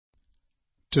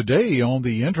Today on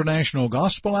the International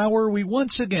Gospel Hour, we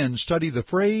once again study the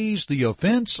phrase, the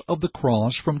offense of the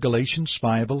cross, from Galatians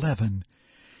 5:11.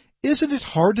 Isn't it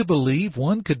hard to believe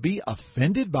one could be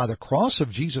offended by the cross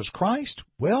of Jesus Christ?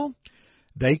 Well,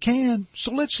 they can.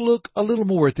 So let's look a little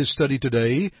more at this study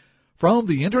today. From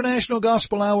the International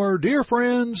Gospel Hour, dear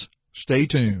friends, stay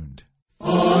tuned.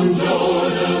 On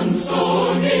Jordan's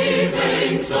stormy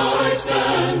banks I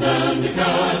stand and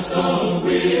cast a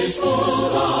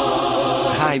wishful eye.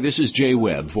 Hi, this is Jay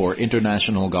Webb for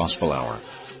International Gospel Hour.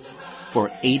 For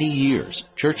 80 years,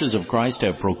 Churches of Christ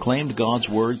have proclaimed God's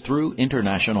Word through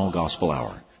International Gospel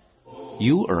Hour.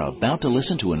 You are about to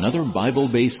listen to another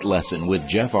Bible-based lesson with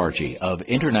Jeff Archie of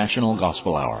International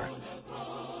Gospel Hour.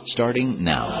 Starting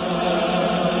now.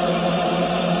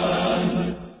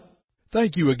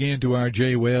 Thank you again to our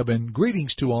Jay Webb, and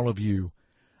greetings to all of you.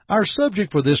 Our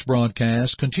subject for this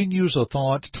broadcast continues a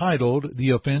thought titled,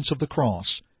 The Offense of the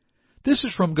Cross. This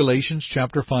is from Galatians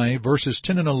chapter 5, verses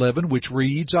 10 and 11, which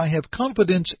reads, I have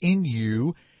confidence in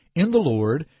you, in the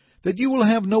Lord, that you will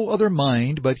have no other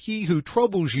mind, but he who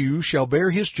troubles you shall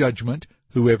bear his judgment,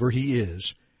 whoever he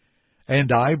is.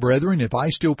 And I, brethren, if I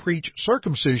still preach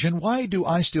circumcision, why do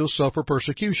I still suffer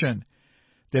persecution?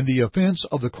 Then the offense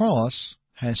of the cross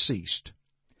has ceased.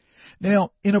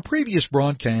 Now, in a previous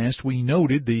broadcast, we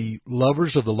noted the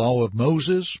lovers of the law of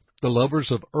Moses, the lovers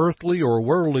of earthly or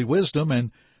worldly wisdom, and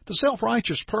the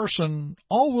self-righteous person,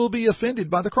 all will be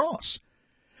offended by the cross.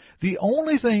 The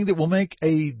only thing that will make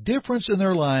a difference in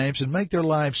their lives and make their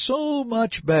lives so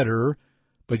much better,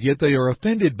 but yet they are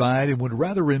offended by it and would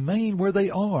rather remain where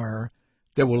they are,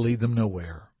 that will lead them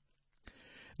nowhere.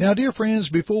 Now, dear friends,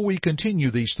 before we continue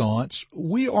these thoughts,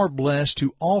 we are blessed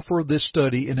to offer this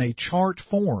study in a chart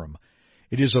form.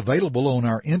 It is available on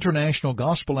our International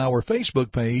Gospel Hour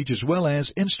Facebook page as well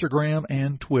as Instagram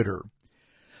and Twitter.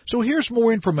 So here's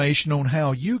more information on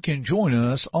how you can join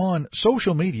us on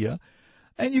social media,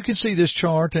 and you can see this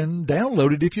chart and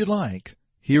download it if you'd like.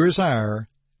 Here is our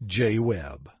Jay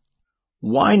Webb.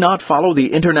 Why not follow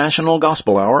the International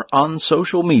Gospel Hour on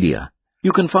social media?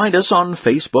 You can find us on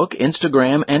Facebook,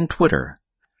 Instagram, and Twitter.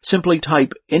 Simply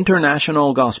type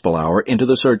International Gospel Hour into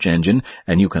the search engine,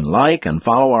 and you can like and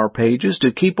follow our pages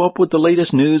to keep up with the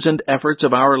latest news and efforts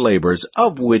of our labors,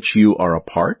 of which you are a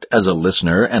part as a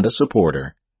listener and a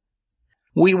supporter.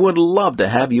 We would love to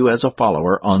have you as a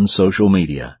follower on social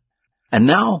media. And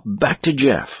now, back to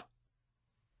Jeff.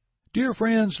 Dear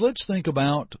friends, let's think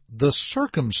about the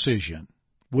circumcision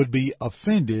would be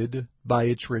offended by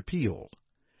its repeal.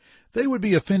 They would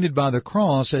be offended by the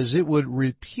cross as it would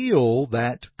repeal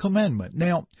that commandment.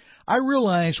 Now, I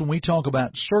realize when we talk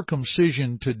about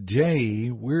circumcision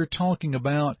today, we're talking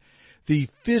about the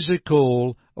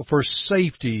physical for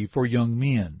safety for young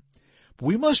men.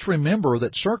 We must remember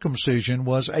that circumcision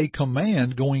was a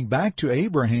command going back to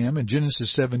Abraham in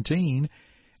Genesis 17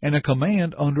 and a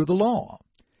command under the law.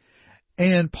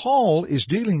 And Paul is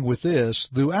dealing with this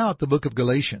throughout the book of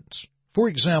Galatians. For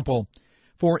example,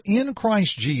 for in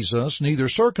Christ Jesus neither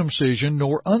circumcision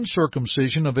nor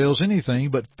uncircumcision avails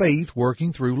anything but faith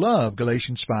working through love,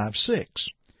 Galatians 5:6.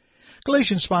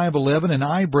 Galatians 5:11, and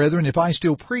I, brethren, if I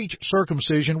still preach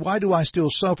circumcision, why do I still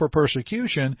suffer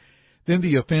persecution? Then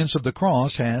the offense of the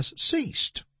cross has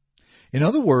ceased. In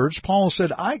other words, Paul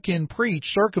said, I can preach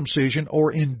circumcision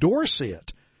or endorse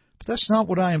it, but that's not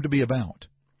what I am to be about.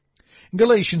 In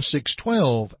Galatians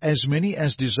 6:12, as many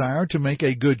as desire to make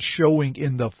a good showing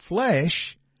in the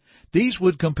flesh, these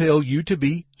would compel you to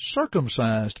be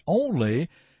circumcised only,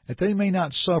 that they may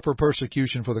not suffer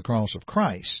persecution for the cross of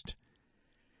Christ.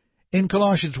 In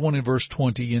Colossians 1 and verse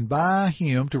 20, and by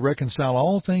him to reconcile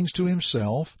all things to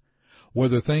himself,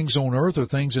 whether things on earth or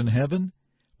things in heaven,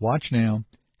 watch now,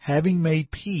 having made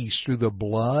peace through the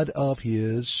blood of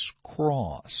his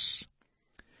cross.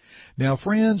 Now,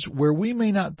 friends, where we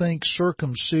may not think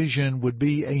circumcision would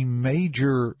be a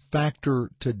major factor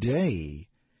today,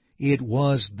 it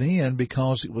was then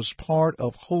because it was part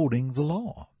of holding the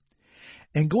law.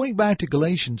 And going back to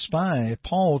Galatians 5,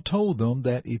 Paul told them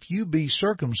that if you be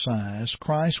circumcised,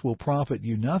 Christ will profit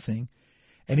you nothing.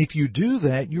 And if you do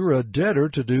that, you're a debtor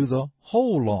to do the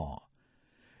whole law.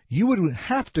 You would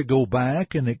have to go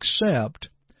back and accept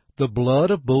the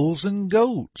blood of bulls and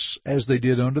goats, as they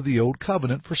did under the Old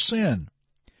Covenant for sin.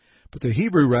 But the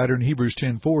Hebrew writer in Hebrews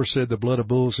 10:4 said the blood of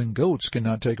bulls and goats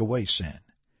cannot take away sin.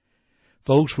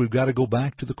 Folks, we've got to go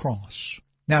back to the cross.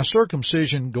 Now,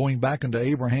 circumcision, going back into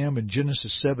Abraham in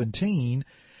Genesis 17,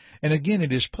 and again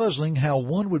it is puzzling how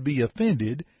one would be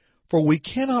offended, for we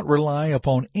cannot rely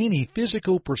upon any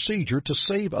physical procedure to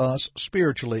save us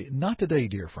spiritually. Not today,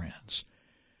 dear friends.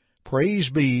 Praise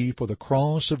be for the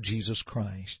cross of Jesus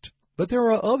Christ. but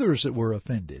there are others that were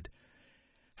offended.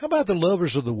 How about the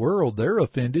lovers of the world? They're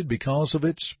offended because of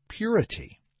its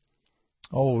purity.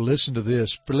 Oh, listen to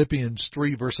this. Philippians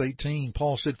 3, verse 18,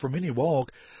 Paul said, "For many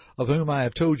walk, of whom I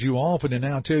have told you often, and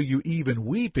now tell you even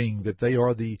weeping, that they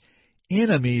are the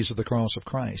enemies of the cross of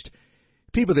Christ."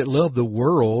 People that love the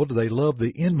world, they love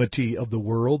the enmity of the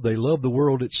world, they love the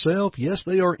world itself. Yes,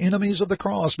 they are enemies of the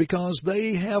cross because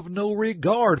they have no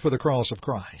regard for the cross of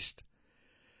Christ.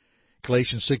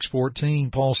 Galatians 6:14,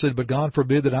 Paul said, "But God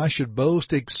forbid that I should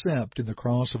boast except in the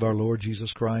cross of our Lord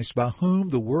Jesus Christ, by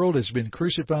whom the world has been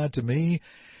crucified to me,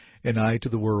 and I to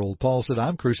the world." Paul said,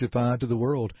 "I'm crucified to the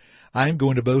world. I am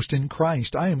going to boast in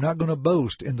Christ. I am not going to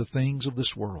boast in the things of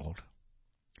this world."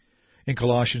 In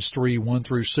Colossians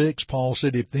 3:1-6, Paul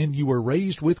said, "If then you were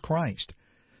raised with Christ,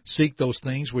 seek those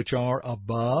things which are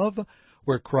above,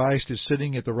 where Christ is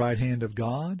sitting at the right hand of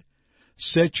God.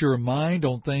 Set your mind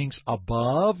on things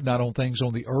above, not on things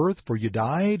on the earth, for you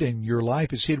died, and your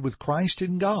life is hid with Christ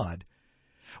in God.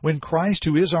 When Christ,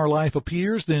 who is our life,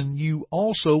 appears, then you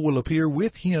also will appear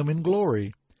with him in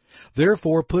glory.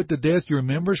 Therefore put to death your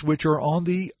members which are on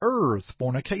the earth,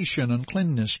 fornication,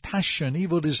 uncleanness, passion,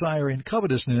 evil desire, and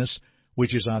covetousness,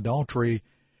 which is idolatry.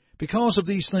 Because of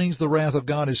these things the wrath of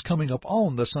God is coming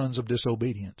upon the sons of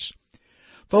disobedience."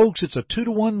 Folks, it's a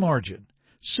 2-to-1 margin.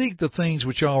 Seek the things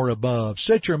which are above.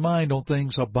 Set your mind on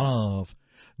things above,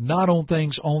 not on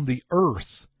things on the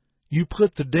earth. You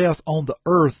put to death on the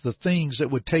earth the things that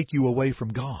would take you away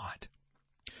from God.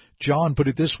 John put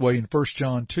it this way in 1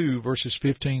 John 2, verses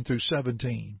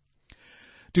 15-17.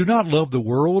 "Do not love the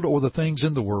world or the things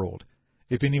in the world.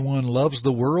 If anyone loves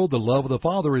the world, the love of the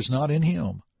Father is not in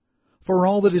him. For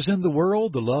all that is in the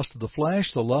world, the lust of the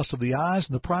flesh, the lust of the eyes,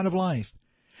 and the pride of life,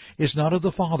 is not of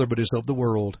the Father, but is of the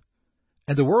world.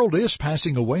 And the world is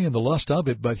passing away in the lust of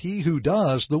it, but he who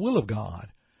does the will of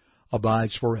God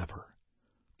abides forever."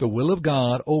 The will of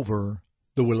God over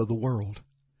the will of the world.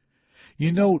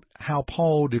 You note how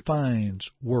Paul defines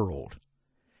world.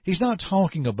 He's not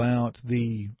talking about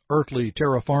the earthly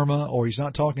terra firma, or he's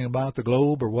not talking about the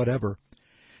globe or whatever.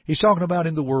 He's talking about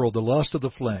in the world the lust of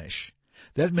the flesh.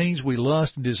 That means we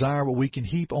lust and desire what we can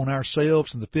heap on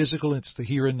ourselves in the physical. It's the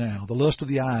here and now. The lust of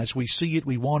the eyes, we see it,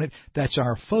 we want it. That's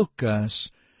our focus.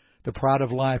 The pride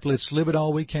of life, let's live it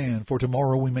all we can, for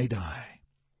tomorrow we may die.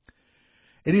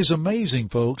 It is amazing,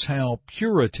 folks, how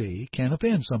purity can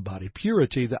offend somebody.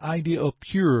 Purity, the idea of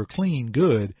pure, clean,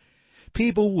 good.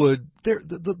 People would,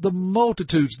 the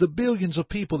multitudes, the billions of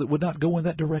people that would not go in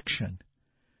that direction.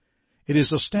 It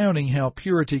is astounding how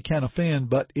purity can offend,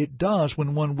 but it does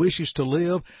when one wishes to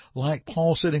live like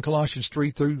Paul said in Colossians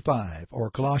 3-5, or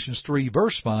Colossians 3,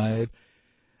 verse 5,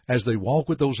 as they walk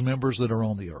with those members that are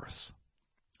on the earth.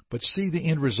 But see the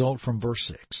end result from verse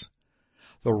 6.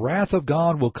 "The wrath of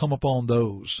God will come upon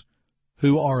those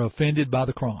who are offended by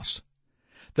the cross.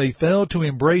 They fail to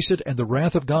embrace it, and the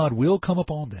wrath of God will come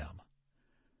upon them."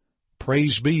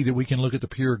 Praise be that we can look at the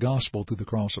pure gospel through the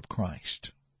cross of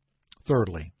Christ.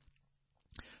 Thirdly,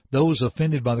 those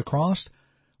offended by the cross,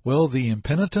 well, the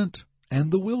impenitent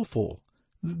and the willful,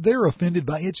 they're offended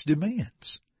by its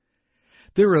demands.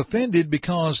 They're offended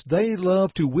because they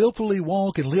love to willfully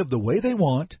walk and live the way they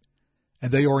want,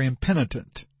 and they are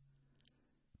impenitent.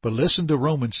 But listen to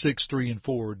Romans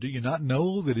 6:3-4. "Do you not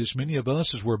know that as many of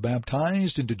us as were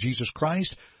baptized into Jesus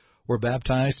Christ were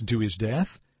baptized into his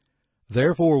death?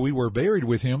 Therefore we were buried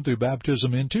with him through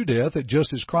baptism into death, that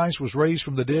just as Christ was raised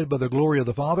from the dead by the glory of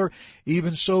the Father,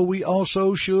 even so we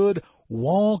also should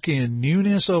walk in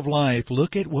newness of life."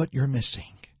 Look at what you're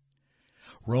missing.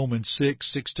 Romans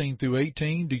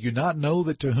 6:16-18, "Do you not know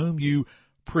that to whom you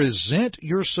present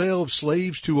yourselves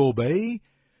slaves to obey,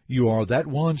 you are that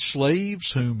one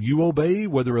slaves whom you obey,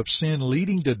 whether of sin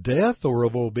leading to death or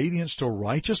of obedience to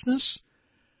righteousness?"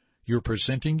 You're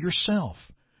presenting yourself.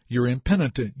 You're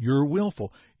impenitent. You're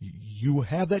willful. You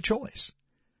have that choice.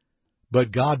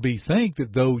 But God be thanked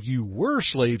that though you were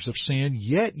slaves of sin,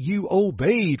 yet you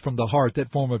obeyed from the heart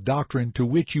that form of doctrine to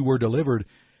which you were delivered.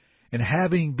 And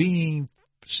having been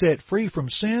set free from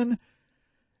sin,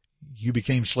 you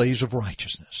became slaves of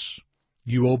righteousness.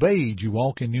 You obeyed. You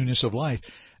walk in newness of life.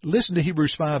 Listen to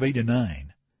Hebrews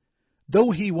 5:8-9.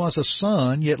 "Though he was a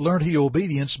son, yet learned he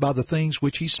obedience by the things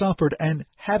which he suffered, and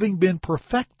having been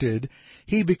perfected,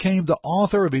 he became the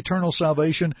author of eternal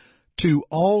salvation to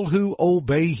all who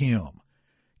obey him."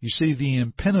 You see, the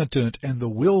impenitent and the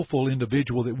willful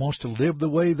individual that wants to live the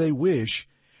way they wish,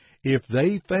 if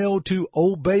they fail to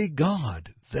obey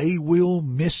God, they will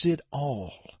miss it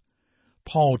all.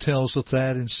 Paul tells us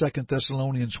that in 2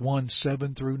 Thessalonians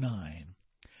 1:7-9.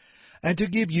 and to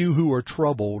give you who are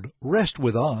troubled rest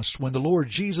with us when the Lord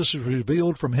Jesus is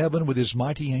revealed from heaven with his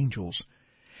mighty angels,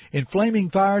 in flaming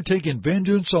fire taking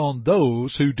vengeance on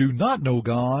those who do not know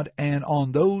God and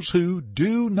on those who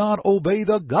do not obey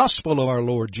the gospel of our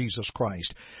Lord Jesus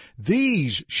Christ.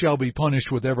 These shall be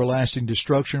punished with everlasting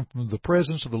destruction from the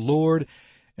presence of the Lord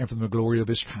and from the glory of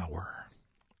his power.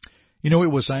 You know,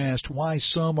 it was asked why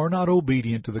some are not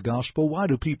obedient to the gospel. Why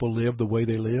do people live the way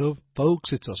they live?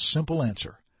 Folks, it's a simple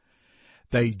answer.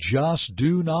 They just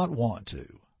do not want to.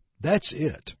 That's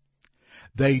it.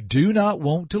 They do not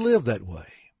want to live that way.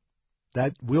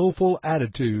 That willful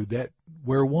attitude, that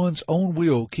where one's own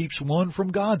will keeps one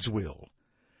from God's will.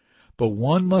 But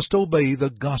one must obey the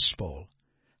gospel.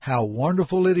 How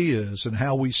wonderful it is, and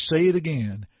how we say it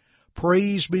again.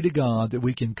 Praise be to God that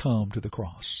we can come to the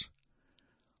cross.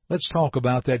 Let's talk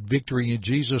about that victory in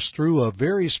Jesus through a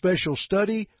very special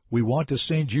study we want to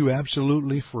send you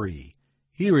absolutely free.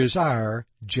 Here is our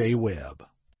Jay Webb.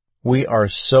 We are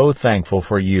so thankful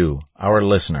for you, our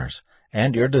listeners,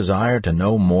 and your desire to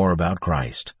know more about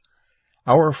Christ.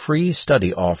 Our free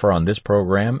study offer on this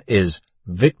program is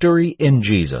Victory in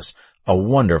Jesus, a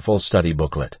wonderful study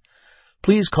booklet.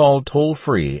 Please call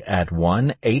toll-free at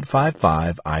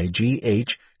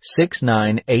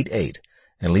 1-855-IGH-6988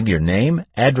 and leave your name,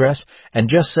 address, and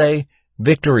just say,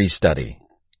 Victory Study.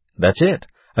 That's it.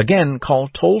 Again, call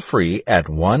toll-free at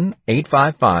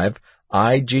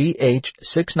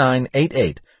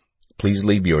 1-855-IGH-6988. Please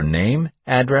leave your name,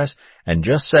 address, and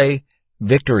just say,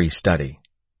 Victory Study.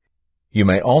 You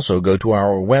may also go to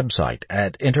our website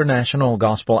at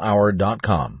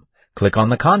internationalgospelhour.com. Click on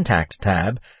the Contact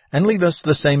tab and leave us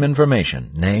the same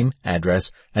information, name,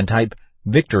 address, and type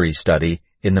Victory Study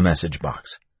in the message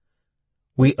box.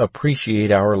 We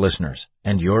appreciate our listeners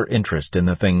and your interest in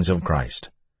the things of Christ.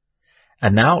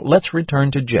 And now let's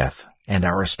return to Jeff and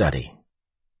our study.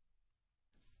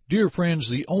 Dear friends,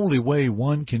 the only way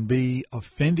one can be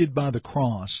offended by the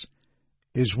cross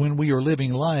is when we are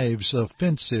living lives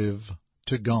offensive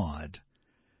to God.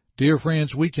 Dear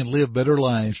friends, we can live better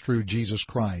lives through Jesus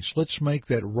Christ. Let's make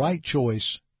that right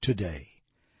choice today.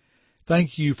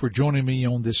 Thank you for joining me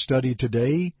on this study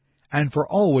today and for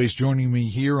always joining me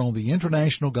here on the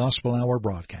International Gospel Hour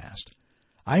broadcast.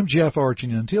 I'm Jeff Archie,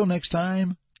 and until next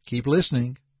time, keep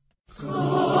listening.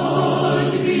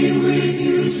 God be with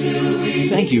you till we...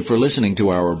 Thank you for listening to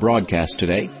our broadcast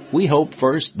today. We hope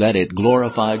first that it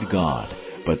glorified God,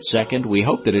 but second, we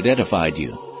hope that it edified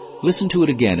you. Listen to it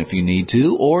again if you need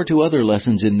to, or to other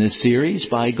lessons in this series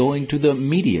by going to the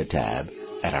Media tab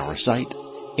at our site,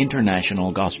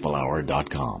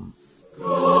 internationalgospelhour.com.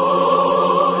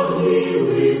 God be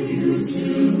with you.